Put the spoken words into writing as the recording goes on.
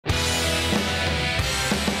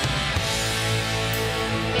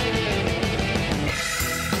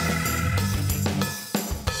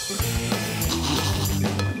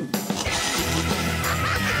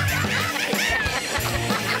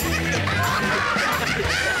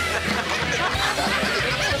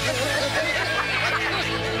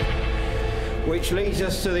Which leads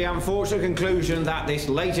us to the unfortunate conclusion that this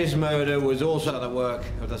latest murder was also the work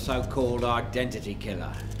of the so-called identity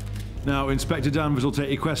killer. Now, Inspector Danvers will take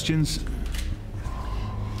your questions.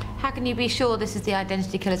 How can you be sure this is the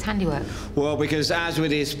identity killer's handiwork? Well, because as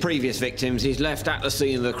with his previous victims, he's left at the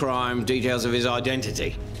scene of the crime details of his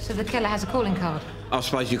identity. So the killer has a calling card? I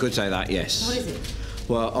suppose you could say that, yes. What is it?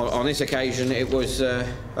 Well, on this occasion, it was a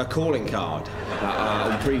calling card.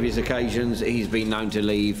 On previous occasions, he's been known to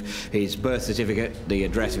leave his birth certificate, the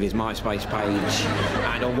address of his MySpace page,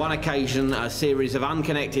 and on one occasion, a series of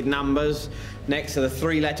unconnected numbers next to the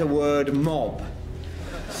three-letter word mob.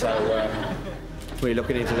 So, we're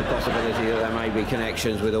looking into the possibility that there may be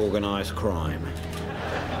connections with organised crime.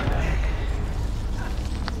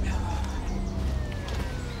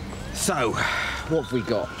 So, what have we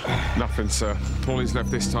got? Nothing, sir. All he's left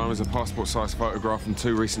this time is a passport-sized photograph and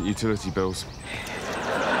 2 recent utility bills.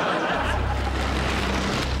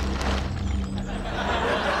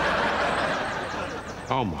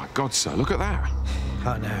 Oh, my God, sir, look at that.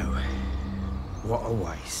 I know. What a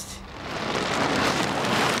waste.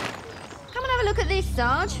 Come and have a look at this,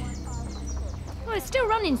 Sarge. Oh, it's still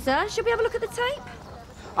running, sir. Should we have a look at the tape?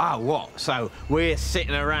 Ah, what? So we're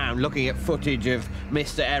sitting around looking at footage of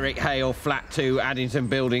Mr. Eric Hale, Flat 2, Addington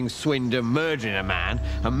Building, Swindon, murdering a man,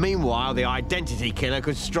 and meanwhile the identity killer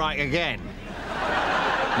could strike again.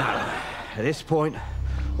 No, at this point,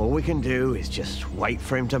 all we can do is just wait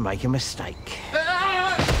for him to make a mistake.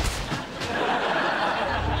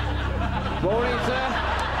 Morning, sir.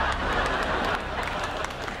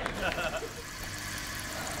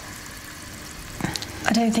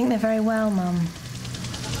 I don't think they're very well, Mum.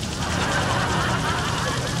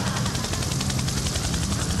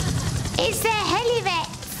 It's the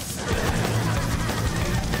Helivets!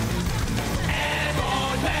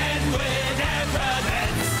 Airborne men with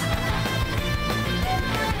evidence.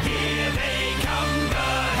 Here they come,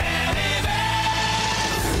 the Helivets!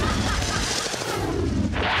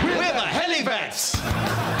 We're the Helivets!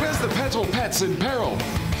 Where's the pet or pets in peril?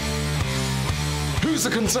 Who's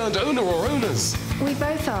the concerned owner or owners? We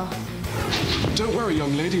both are. Don't worry,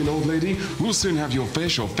 young lady and old lady. We'll soon have your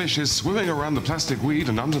fish or fishes swimming around the plastic weed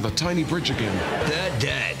and under the tiny bridge again. They're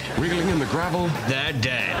dead. Wriggling in the gravel. They're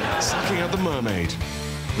dead. Sucking at the mermaid.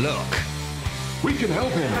 Look, We can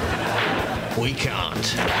help him. we can't.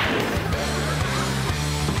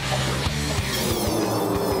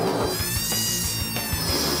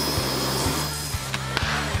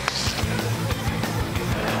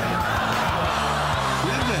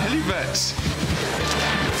 Helivets.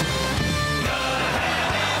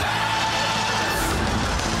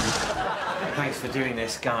 Thanks for doing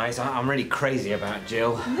this, guys. I'm really crazy about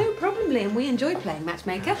Jill. No problem, Liam. We enjoy playing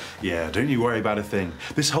matchmaker. Yeah, don't you worry about a thing.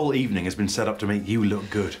 This whole evening has been set up to make you look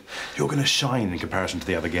good. You're going to shine in comparison to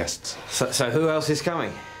the other guests. So who else is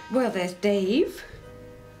coming? Well, there's Dave.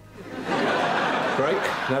 Great,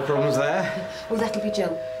 no problems there. Oh, that'll be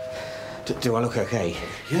Jill. Do I look okay?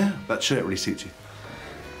 Yeah, that shirt really suits you.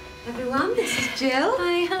 Everyone, this is Jill.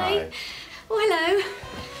 Hi. Hi. Oh, hello.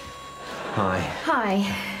 Hi.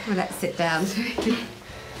 Hi. Well, let's sit down.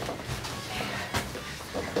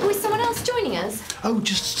 Oh, is someone else joining us? Oh,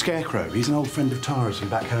 just Scarecrow. He's an old friend of Tara's from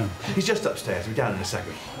back home. He's just upstairs. We'll be down in a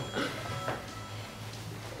second.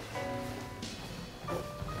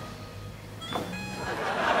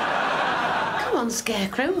 Come on,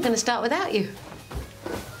 Scarecrow. We're going to start without you.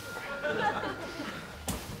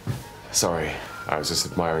 Sorry, I was just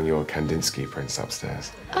admiring your Kandinsky prints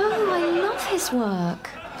upstairs. Oh, I love his work.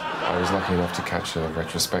 I was lucky enough to catch a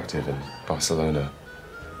retrospective in Barcelona.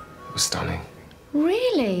 It was stunning.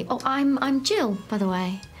 Really? Oh, I'm Jill, by the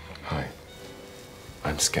way. Hi,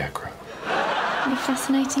 I'm Scarecrow. What a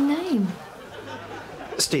fascinating name.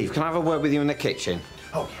 Steve, can I have a word with you in the kitchen?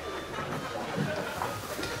 Oh,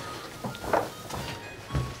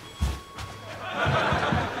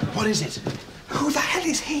 what is it? Who the hell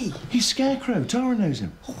is he? He's Scarecrow. Tara knows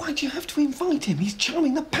him. Oh, why do you have to invite him? He's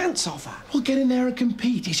charming the pants off her. Well, get in there and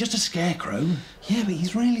compete. He's just a scarecrow. Yeah, but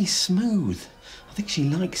he's really smooth. I think she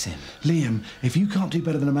likes him. Liam, if you can't do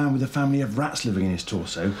better than a man with a family of rats living in his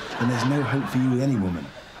torso, then there's no hope for you with any woman.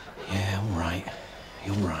 Yeah, all right.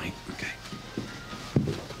 You're right. Okay.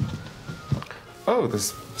 Oh,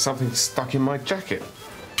 there's something stuck in my jacket.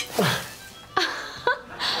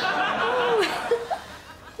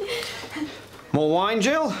 More wine,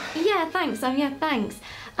 Jill? Yeah, thanks. Thanks.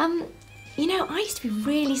 You know, I used to be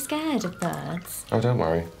really scared of birds. Oh, don't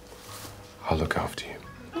worry. I'll look after you.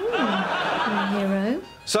 My hero.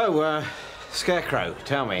 So, Scarecrow,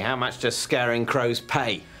 tell me, how much does scaring crows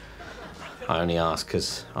pay? I only ask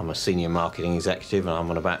because I'm a senior marketing executive and I'm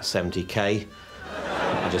on about 70k.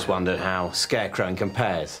 just wondered how scarecrowing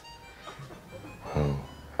compares. Oh,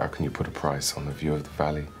 how can you put a price on the view of the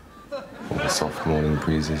valley? Or the soft morning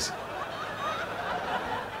breezes?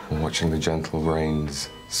 Or watching the gentle rains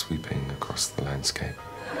sweeping across the landscape?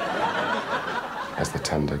 As the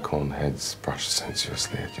tender corn heads brush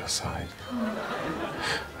sensuously at your side.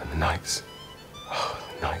 And the nights, oh,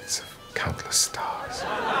 the nights of countless stars.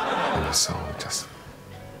 And the soul just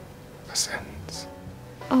ascends.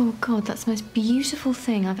 Oh, God, that's the most beautiful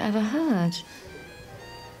thing I've ever heard.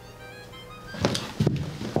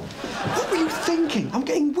 What were you thinking? I'm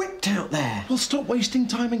getting whipped out there. Well, stop wasting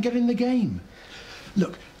time and get in the game.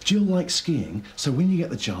 Look, Jill likes skiing, so when you get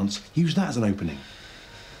the chance, use that as an opening.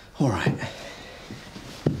 All right.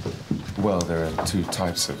 Well, there are two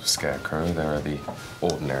types of scarecrow. There are the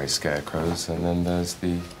ordinary scarecrows, and then there's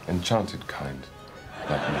the enchanted kind,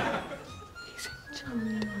 like me.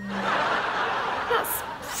 That's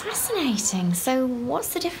fascinating. So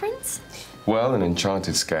what's the difference? Well, an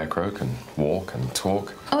enchanted scarecrow can walk and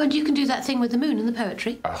talk. Oh, and you can do that thing with the moon and the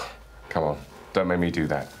poetry? Oh, come on. Don't make me do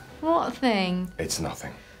that. What thing? It's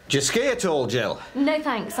nothing. Do you ski at all, Jill? No,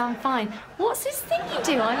 thanks, I'm fine. What's this thing you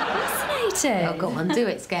do? I'm fascinated. Oh, go on, do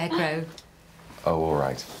it, Scarecrow. Oh, all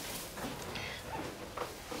right.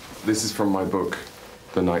 This is from my book,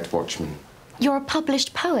 The Night Watchman. You're a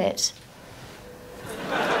published poet.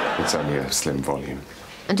 It's only a slim volume.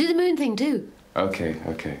 And do the moon thing, too.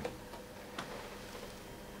 Okay.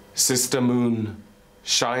 Sister Moon,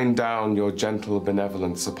 shine down your gentle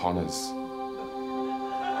benevolence upon us.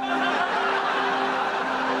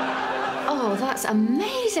 Oh, that's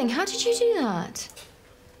amazing. How did you do that?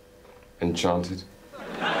 Enchanted.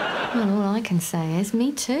 Well, all I can say is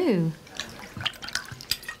me too.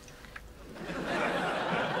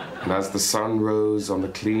 And as the sun rose on the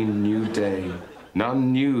clean new day,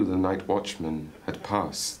 none knew the night watchman had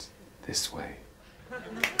passed this way.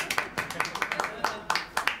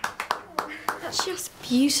 That's just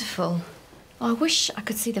beautiful. I wish I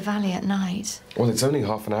could see the valley at night. Well, it's only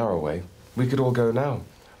half an hour away. We could all go now.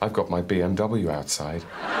 I've got my BMW outside.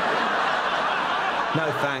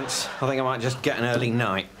 No, thanks. I think I might just get an early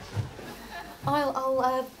night.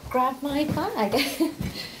 I'll grab my bag.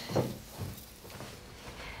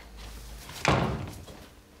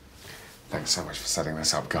 Thanks so much for setting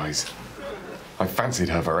this up, guys. I fancied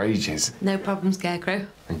her for ages. No problem, Scarecrow.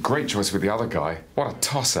 And great choice with the other guy. What a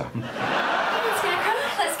tosser. Scarecrow,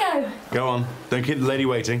 let's go. Go on. Don't keep the lady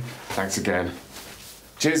waiting. Thanks again.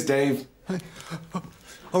 Cheers, Dave. Hey.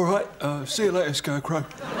 All right, see you later, Scarecrow.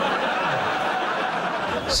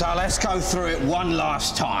 So let's go through it one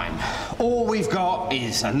last time. All we've got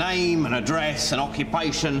is a name, an address, an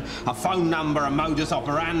occupation, a phone number, a modus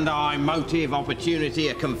operandi, motive, opportunity,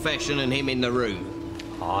 a confession, and him in the room.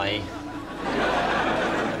 Aye.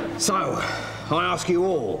 So, I ask you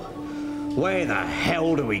all, where the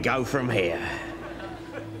hell do we go from here?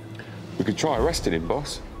 We could try arresting him,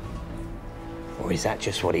 boss. Or is that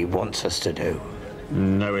just what he wants us to do?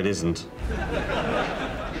 No, it isn't.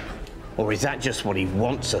 Or is that just what he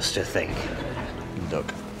wants us to think?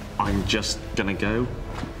 Look, I'm just gonna go.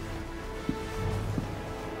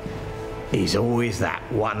 He's always that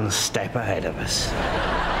one step ahead of us.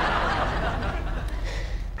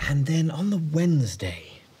 And then on the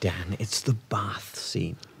Wednesday, Dan, it's the bath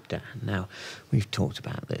scene, Dan. Now, we've talked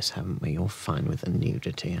about this, haven't we? You're fine with the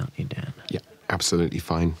nudity, aren't you, Dan? Yeah, absolutely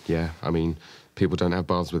fine. Yeah, I mean, people don't have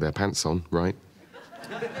baths with their pants on, right?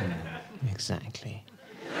 Exactly.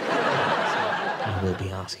 I will be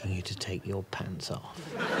asking you to take your pants off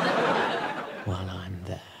while I'm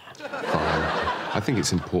there. I think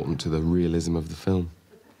it's important to the realism of the film.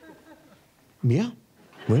 Yeah,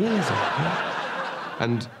 realism. Yeah.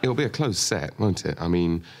 And it'll be a closed set, won't it? I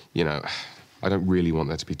mean, you know, I don't really want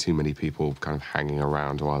there to be too many people kind of hanging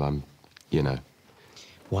around while I'm, you know...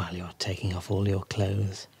 While you're taking off all your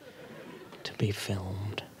clothes to be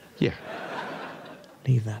filmed. Yeah.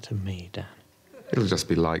 Leave that to me, Dan. It'll just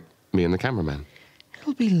be like me and the cameraman.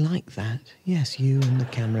 It'll be like that. Yes, you and the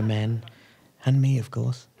cameraman. And me, of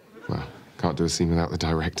course. Well, can't do a scene without the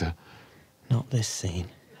director. Not this scene.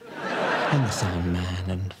 And the sound man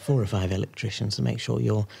and 4 or 5 electricians to make sure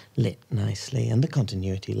you're lit nicely, and the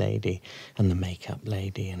continuity lady and the makeup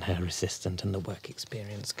lady and her assistant and the work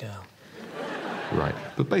experience girl. Right,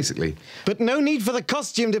 but basically... But no need for the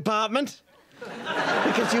costume department,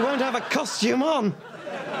 because you won't have a costume on.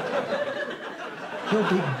 You'll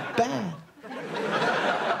be bad.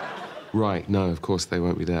 Right, no, of course they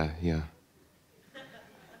won't be there, yeah.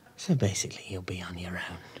 So basically you'll be on your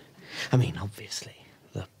own. I mean, obviously,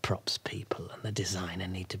 the props people and the designer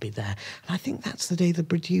need to be there. And I think that's the day the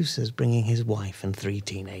producer's bringing his wife and 3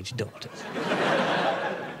 teenage daughters.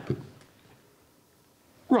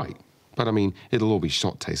 Right. But, I mean, it'll all be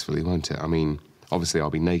shot tastefully, won't it? I mean, obviously I'll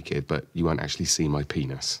be naked, but you won't actually see my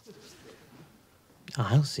penis.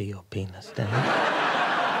 I'll see your penis, Dan.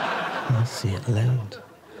 I'll see it loads.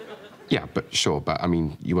 Yeah, but sure, but, I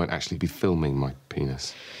mean, you won't actually be filming my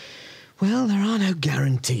penis. Well, there are no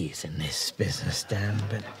guarantees in this business, Dan,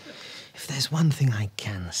 but if there's one thing I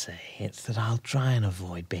can say, it's that I'll try and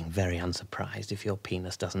avoid being very unsurprised if your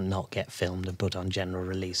penis doesn't not get filmed and put on general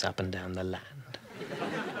release up and down the land.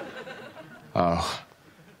 Oh,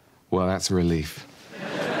 well, that's a relief.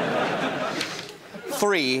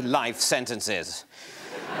 3 life sentences.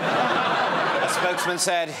 A spokesman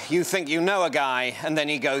said, "You think you know a guy," and then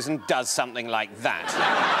he goes and does something like that.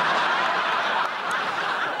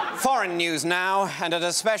 Foreign news now, and at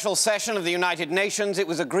a special session of the United Nations, it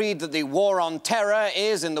was agreed that the war on terror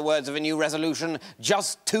is, in the words of a new resolution,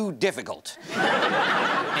 just too difficult.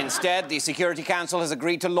 Instead, the Security Council has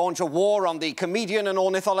agreed to launch a war on the comedian and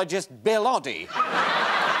ornithologist Bill Oddie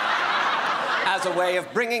as a way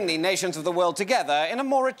of bringing the nations of the world together in a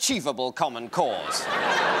more achievable common cause.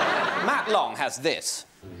 Matt Long has this.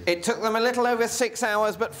 It took them a little over 6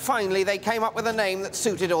 hours, but finally they came up with a name that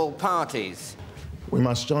suited all parties. We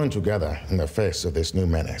must join together in the face of this new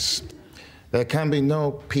menace. There can be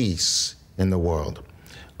no peace in the world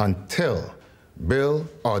until Bill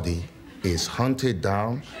Oddie is hunted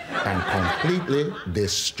down and completely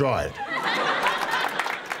destroyed.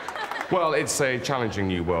 Well, it's a challenging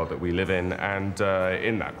new world that we live in, and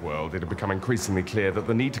in that world, it had become increasingly clear that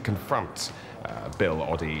the need to confront Bill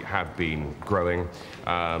Oddie had been growing.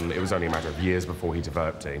 It was only a matter of years before he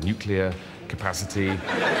developed a nuclear capacity,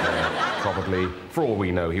 probably. For all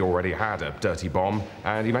we know, he already had a dirty bomb,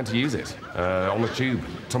 and he meant to use it on the tube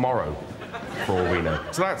tomorrow, for all we know.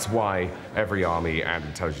 So that's why every army and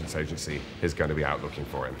intelligence agency is going to be out looking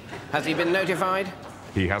for him. Has he been notified?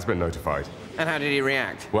 He has been notified. And how did he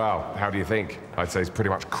react? Well, how do you think? I'd say he's pretty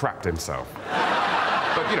much crapped himself.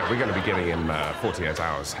 But, you know, we're going to be giving him 48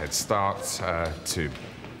 hours head start to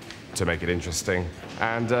make it interesting.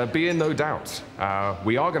 And be in no doubt,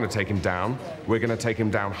 we are going to take him down. We're going to take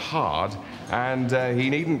him down hard. And he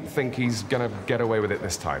needn't think he's going to get away with it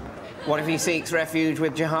this time. What if he seeks refuge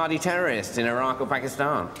with jihadi terrorists in Iraq or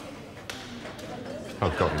Pakistan?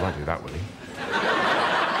 Oh, God, he won't do that, will he?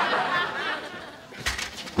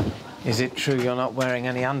 Is it true you're not wearing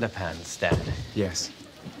any underpants, Dad? Yes.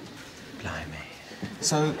 Blimey.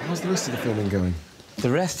 So, how's the rest of the filming going? The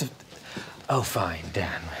rest of... Oh, fine,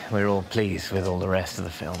 Dan. We're all pleased with all the rest of the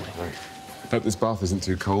filming. Right. Hope this bath isn't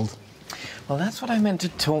too cold. Well, that's what I meant to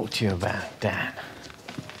talk to you about, Dan.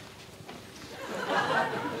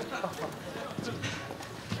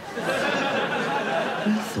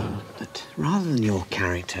 I thought that rather than your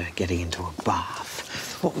character getting into a bath,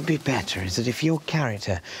 what would be better is that if your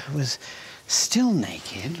character was still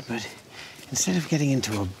naked, but instead of getting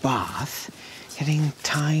into a bath, getting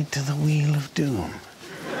tied to the wheel of doom,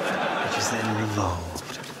 which is then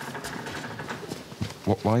revolved.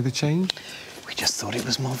 Why the change? We just thought it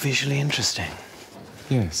was more visually interesting.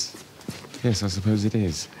 Yes. Yes, I suppose it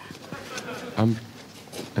is. Who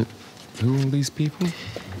are all these people?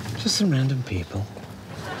 Just some random people.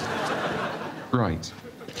 Right.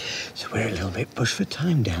 So we're a little bit pushed for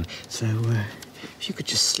time, Dan. So, if you could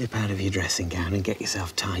just slip out of your dressing gown and get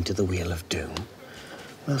yourself tied to the wheel of doom,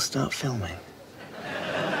 we'll start filming.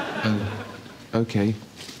 Okay.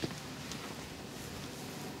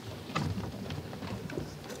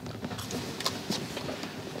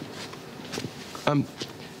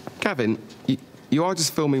 Gavin, you are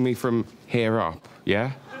just filming me from here up,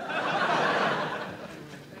 yeah?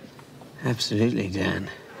 Absolutely, Dan.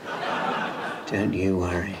 Don't you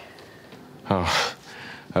worry. Oh,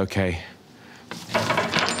 okay.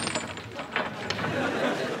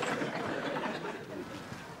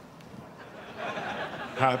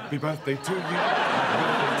 Happy birthday to you. Happy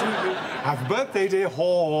birthday to you. Happy birthday, dear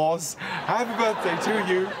horse. Happy birthday to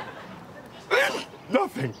you.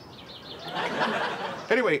 Nothing.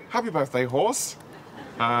 Anyway, happy birthday, horse.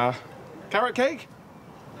 Carrot cake?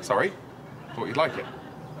 Sorry. Thought you'd like it.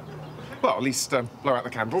 Well, at least blow out the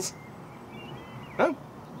candles. No?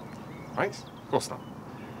 Right? Of course not.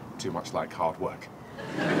 Too much like hard work.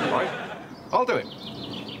 Right? I'll do it.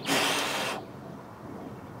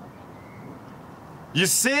 You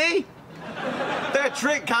see? They're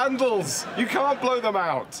trick candles. You can't blow them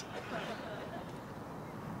out.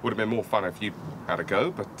 Would have been more fun if you had a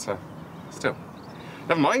go, but still.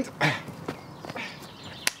 Never mind.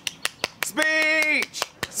 Speech!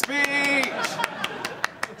 Speech!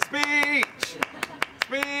 Speech!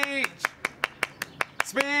 Speech!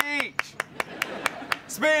 Speech!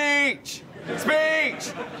 Speech!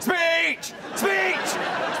 Speech! Speech! Speech! Speech!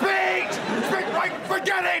 Speech! Right,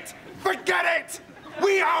 forget it! Forget it!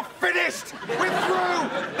 We are finished! We're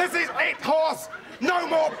through! This is it, horse! No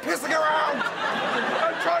more pissing around!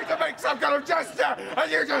 I'm trying to make some kind of gesture,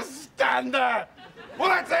 and you just stand there! Well,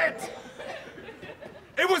 that's it!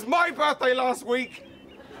 It was my birthday last week!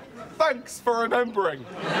 Thanks for remembering.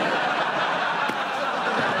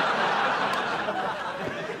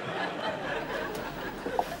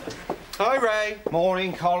 Hi, Ray.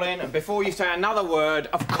 Morning, Colin. And before you say another word,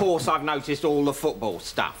 of course I've noticed all the football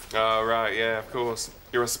stuff. Oh, right, yeah, of course.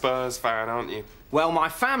 You're a Spurs fan, aren't you? Well, my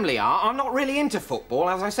family are. I'm not really into football.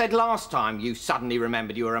 As I said last time, you suddenly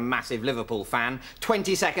remembered you were a massive Liverpool fan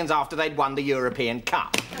 20 seconds after they'd won the European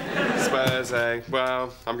Cup. Spurs, eh?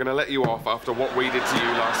 Well, I'm going to let you off after what we did to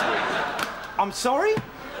you last week. I'm sorry?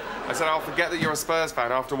 I said I'll forget that you're a Spurs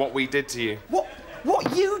fan after what we did to you.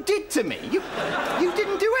 What you did to me? You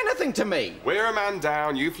didn't do anything to me. We're a man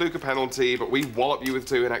down, you fluke a penalty, but we wallop you with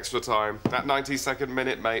 2 in extra time. That 92nd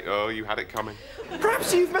minute, mate, oh, you had it coming.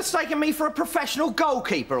 Perhaps you've mistaken me for a professional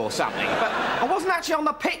goalkeeper or something, but I wasn't actually on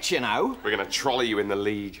the pitch, you know. We're going to trolley you in the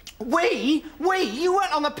league. We? You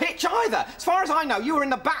weren't on the pitch either. As far as I know, you were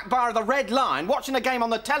in the back bar of the Red Lion watching a game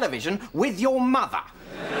on the television with your mother.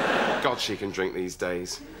 God, she can drink these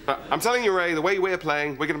days. I'm telling you, Ray, the way we're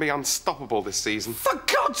playing, we're going to be unstoppable this season. For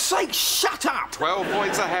God's sake, shut up! 12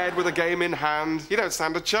 points ahead with a game in hand. You don't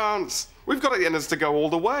stand a chance. We've got it in us to go all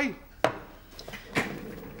the way.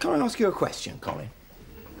 Can I ask you a question, Colin?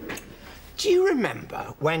 Do you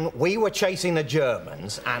remember when we were chasing the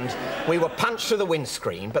Germans and we were punched through the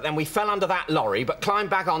windscreen, but then we fell under that lorry but climbed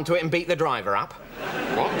back onto it and beat the driver up?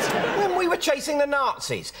 What? When we were chasing the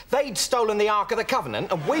Nazis. They'd stolen the Ark of the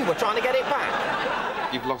Covenant and we were trying to get it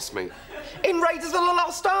back. You've lost me. In Raiders of the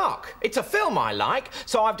Lost Ark. It's a film I like,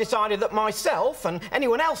 so I've decided that myself and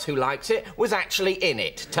anyone else who likes it was actually in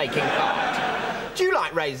it, taking part. Do you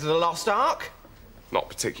like Raiders of the Lost Ark? Not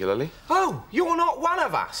particularly. Oh, you're not one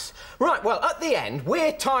of us. Right, well, at the end,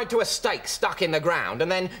 we're tied to a stake stuck in the ground, and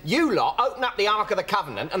then you lot open up the Ark of the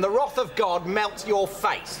Covenant and the wrath of God melts your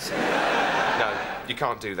face. No, you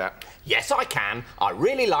can't do that. Yes, I can. I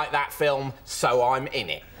really like that film, so I'm in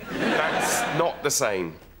it. That's not the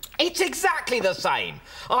same. It's exactly the same.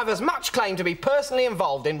 I've as much claim to be personally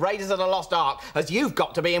involved in Raiders of the Lost Ark as you've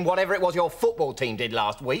got to be in whatever it was your football team did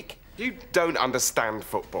last week. You don't understand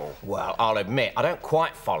football. Well, I'll admit, I don't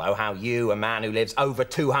quite follow how you, a man who lives over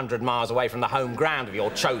 200 miles away from the home ground of your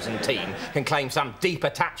chosen team, can claim some deep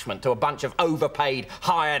attachment to a bunch of overpaid,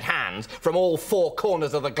 hired hands from all 4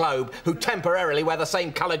 corners of the globe who temporarily wear the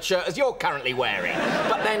same coloured shirt as you're currently wearing.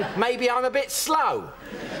 But then maybe I'm a bit slow.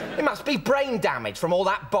 It must be brain damage from all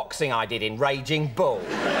that boxing I did in Raging Bull.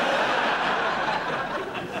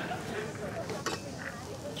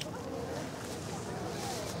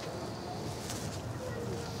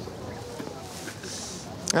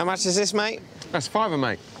 How much is this, mate? That's £5,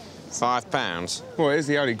 mate. £5? Well, it is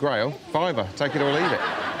the Holy Grail. £5. Take it or leave it.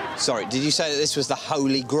 Sorry, did you say that this was the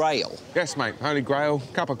Holy Grail? Yes, mate. Holy Grail,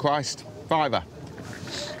 cup of Christ, £5.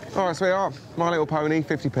 All right, sweetheart. My Little Pony,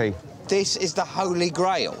 50p. This is the Holy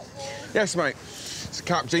Grail? Yes, mate. It's a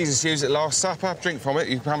cup Jesus used at Last Supper. Drink from it,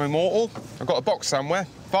 you become immortal. I've got a box somewhere.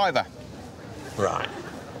 £5. Right.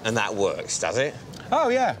 And that works, does it? Oh,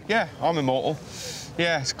 yeah, I'm immortal.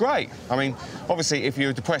 Yeah, it's great. I mean, obviously, if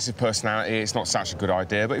you're a depressive personality, it's not such a good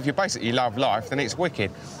idea, but if you basically love life, then it's wicked.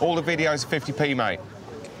 All the videos are 50p, mate.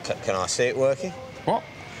 Can I see it working? What?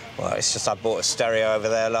 Well, it's just I bought a stereo over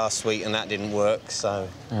there last week and that didn't work, so...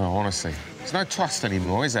 Oh, honestly. There's no trust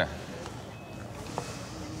anymore, is there?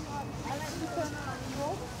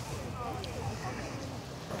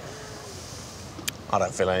 I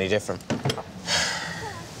don't feel any different.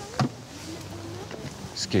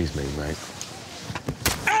 Excuse me, mate.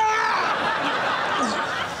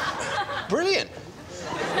 Brilliant.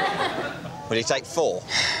 Will you take 4?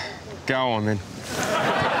 Go on, then.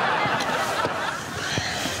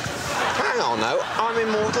 Hang on, though. I'm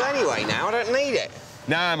immortal anyway now. I don't need it.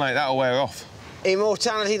 No, mate, that'll wear off.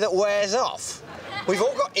 Immortality that wears off? We've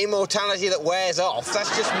all got immortality that wears off.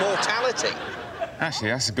 That's just mortality.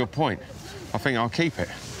 Actually, that's a good point. I think I'll keep it.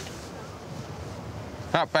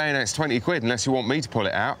 That bayonet's 20 quid, unless you want me to pull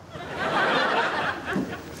it out.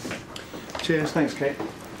 Cheers, thanks, Kate.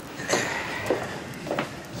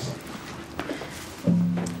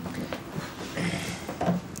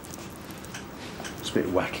 It's a bit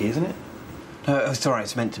wacky, isn't it? No, it's all right.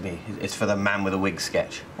 It's meant to be. It's for the man with a wig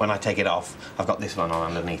sketch. When I take it off, I've got this one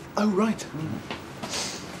on underneath. Oh, right.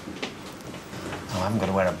 Oh, I haven't got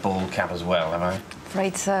to wear a bald cap as well, have I?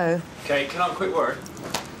 Afraid so. Kate, can I have a quick word?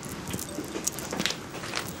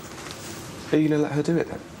 Are you going to let her do it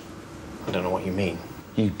then? I don't know what you mean.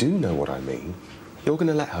 You do know what I mean. You're going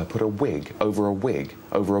to let her put a wig, over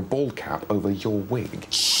a bald cap over your wig.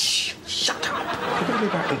 Shh! Shut up! You're going to be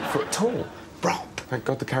about 8 foot tall. Rob! Thank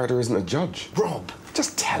God the character isn't a judge. Rob!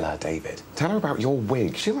 Just tell her, David. Tell her about your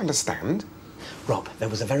wig. She'll understand. Rob, there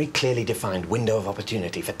was a very clearly defined window of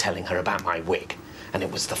opportunity for telling her about my wig. And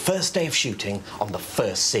it was the first day of shooting on the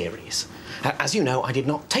first series. As you know, I did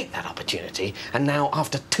not take that opportunity, and now,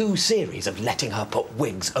 after 2 series of letting her put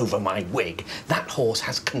wigs over my wig, that horse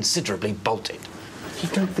has considerably bolted. You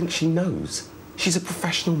don't think she knows? She's a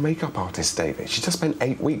professional makeup artist, David. She just spent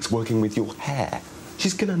 8 weeks working with your hair.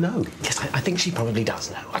 She's gonna know. Yes, I think she probably does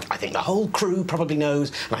know. I think the whole crew probably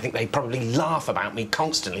knows, and I think they probably laugh about me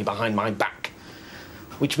constantly behind my back.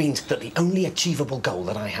 Which means that the only achievable goal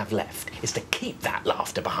that I have left is to keep that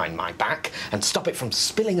laughter behind my back and stop it from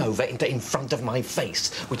spilling over into in front of my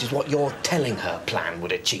face, which is what your telling her plan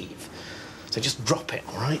would achieve. So just drop it,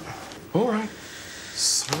 all right? All right.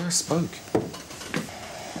 So I spoke.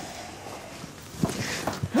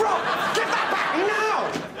 Rob, get that back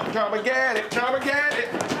now! Come and get it, come and get it!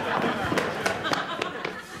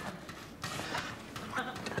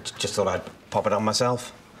 I just thought I'd pop it on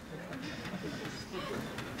myself.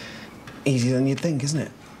 Easier than you'd think, isn't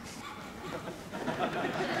it?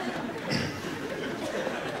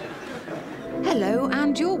 Hello,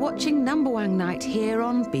 and you're watching Number Wang Night here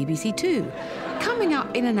on BBC Two. Coming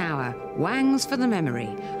up in an hour, Wangs for the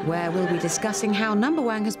Memory, where we'll be discussing how Number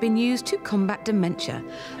Wang has been used to combat dementia.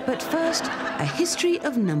 But first, a history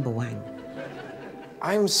of Number Wang.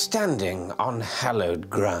 I'm standing on hallowed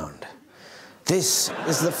ground. This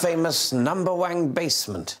is the famous Number Wang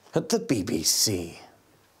basement at the BBC.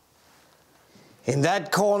 In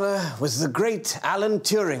that corner was the great Alan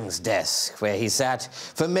Turing's desk, where he sat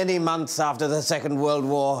for many months after the Second World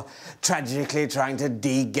War, tragically trying to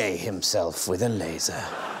de-gay himself with a laser.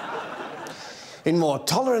 In more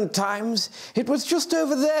tolerant times, it was just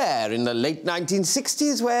over there in the late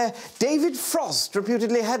 1960s where David Frost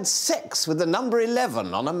reputedly had sex with the number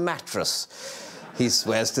 11 on a mattress. He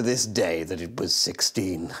swears to this day that it was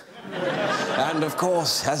 16. And of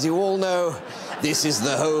course, as you all know, this is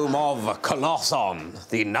the home of Colosson,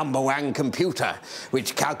 the Number Wang computer,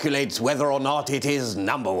 which calculates whether or not it is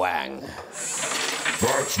Number Wang.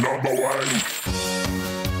 That's Number Wang.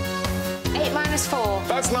 8 minus 4.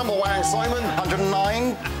 That's Number Wang, Simon.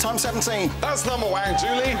 109 times 17. That's Number Wang,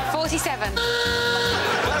 Julie. 47.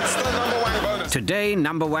 That's the Number Wang bonus. Today,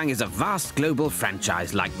 Number Wang is a vast global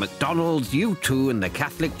franchise like McDonald's, U2 and the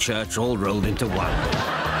Catholic Church all rolled into one.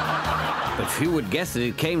 But few would guess that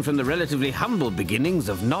it came from the relatively humble beginnings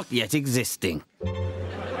of not yet existing.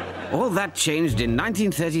 All that changed in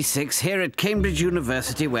 1936 here at Cambridge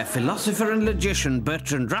University, where philosopher and logician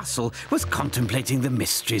Bertrand Russell was contemplating the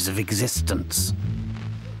mysteries of existence.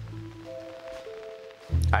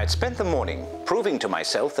 I had spent the morning proving to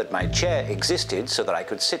myself that my chair existed so that I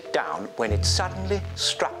could sit down when it suddenly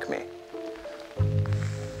struck me.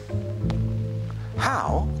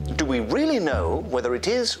 How do we really know whether it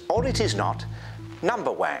is or it is not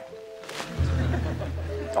Number Wang?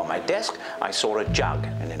 On my desk, I saw a jug,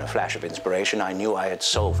 and in a flash of inspiration, I knew I had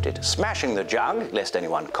solved it. Smashing the jug, lest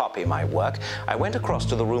anyone copy my work, I went across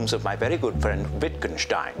to the rooms of my very good friend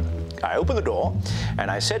Wittgenstein. I opened the door,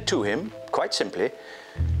 and I said to him, quite simply,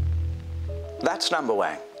 "That's Number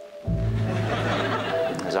Wang."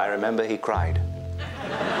 As I remember, he cried.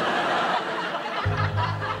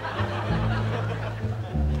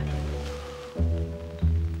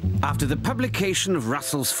 After the publication of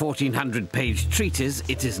Russell's 1400-page treatise,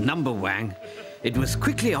 It Is Number Wang, it was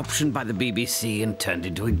quickly optioned by the BBC and turned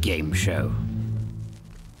into a game show.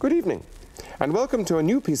 Good evening, and welcome to a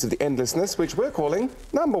new piece of the endlessness which we're calling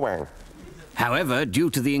Number Wang. However,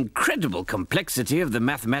 due to the incredible complexity of the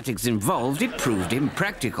mathematics involved, it proved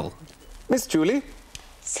impractical. Miss Julie?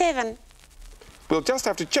 7. We'll just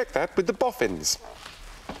have to check that with the boffins.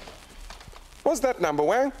 Was that Number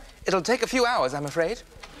Wang? It'll take a few hours, I'm afraid.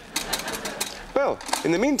 Well,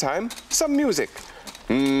 in the meantime, some music.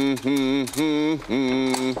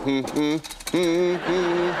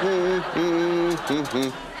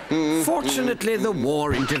 Fortunately, the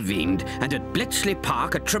war intervened, and at Bletchley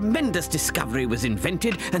Park, a tremendous discovery was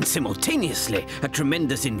invented, and simultaneously, a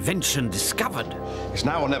tremendous invention discovered. It's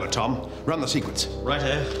now or never, Tom. Run the sequence.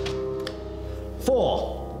 Righto.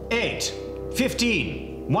 4, 8,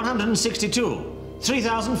 15, 162,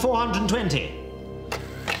 3,420.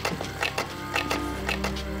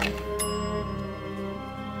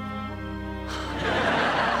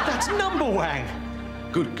 That's Number Wang!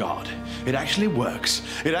 Good God. It actually works.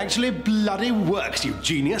 It actually bloody works, you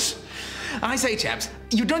genius. I say, chaps,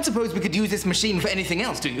 You don't suppose we could use this machine for anything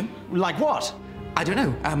else, do you? Like what? I don't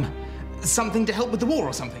know. Something to help with the war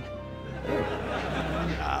or something.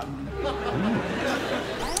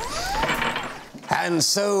 And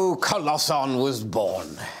so Colosson was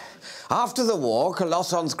born. After the war,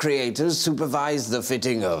 Colosson's creators supervised the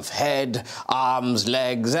fitting of head, arms,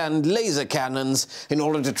 legs, and laser cannons in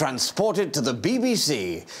order to transport it to the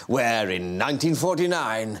BBC, where in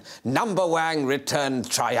 1949, Number Wang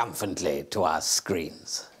returned triumphantly to our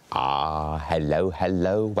screens.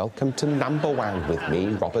 Hello. Welcome to Number Wang with me,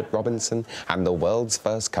 Robert Robinson, and the world's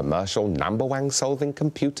first commercial Number Wang solving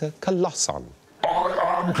computer, Colosson.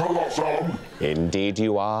 I am Colosson. Indeed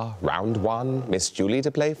you are. Round 1, Miss Julie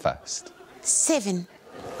to play first. 7.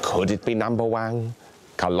 Could it be Number Wang?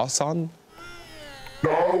 Colosson?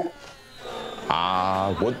 No.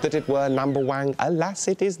 Would that it were Number Wang. Alas,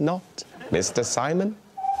 it is not. Mr. Simon?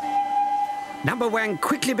 Number Wang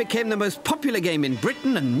quickly became the most popular game in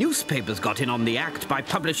Britain, and newspapers got in on the act by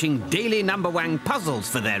publishing daily Number Wang puzzles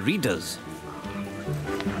for their readers.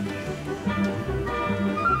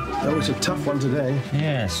 Oh, it's a tough one today.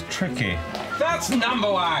 Yes, tricky. That's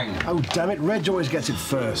Number Wang! Oh, damn it, Reg always gets it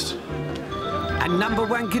first. And Number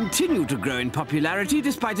Wang continued to grow in popularity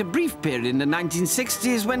despite a brief period in the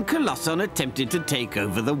 1960s when Colosson attempted to take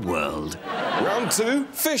over the world. Round 2,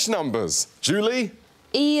 fish numbers. Julie?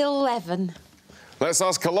 11. Let's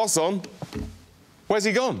ask Colosson. Where's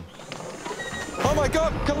he gone? Oh my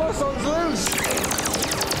God, Colosson's loose!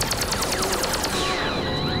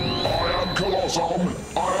 I am Colosson.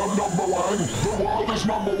 I am Number Wang. The world is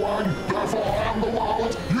Number Wang. Therefore I am the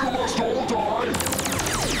world. You must all die.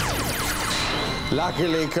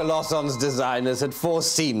 Luckily, Colosson's designers had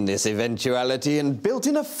foreseen this eventuality and built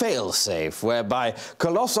in a failsafe whereby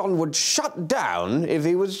Colosson would shut down if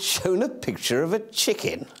he was shown a picture of a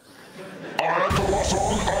chicken. I am Colosson.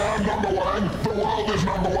 I am Number Wang. The world is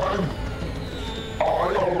Number Wang. I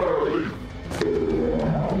am Verily.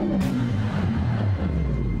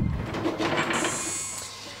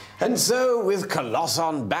 And so, with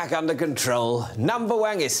Colosson back under control, Number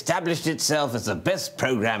Wang established itself as the best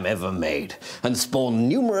program ever made and spawned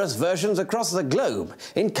numerous versions across the globe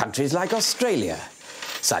in countries like Australia,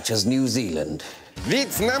 such as New Zealand.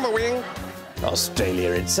 It's Number Wang.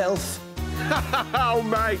 Australia itself. Oh,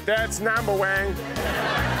 mate, that's Number Wang.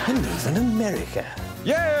 And even America.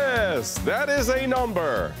 Yes, that is a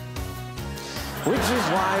number. Which is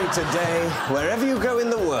why today, wherever you go in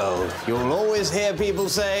the world, you'll always hear people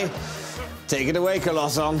say, "Take it away,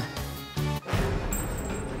 Colosson."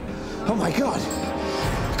 Oh my God!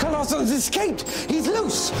 Colosson's escaped! He's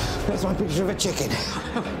loose! There's my picture of a chicken.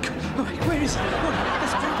 Where is he?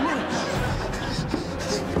 Let's grab him.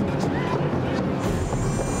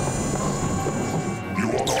 You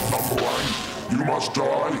are not Number Wang. You must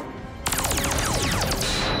die.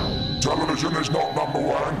 Television is not Number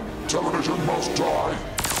Wang. Television must die.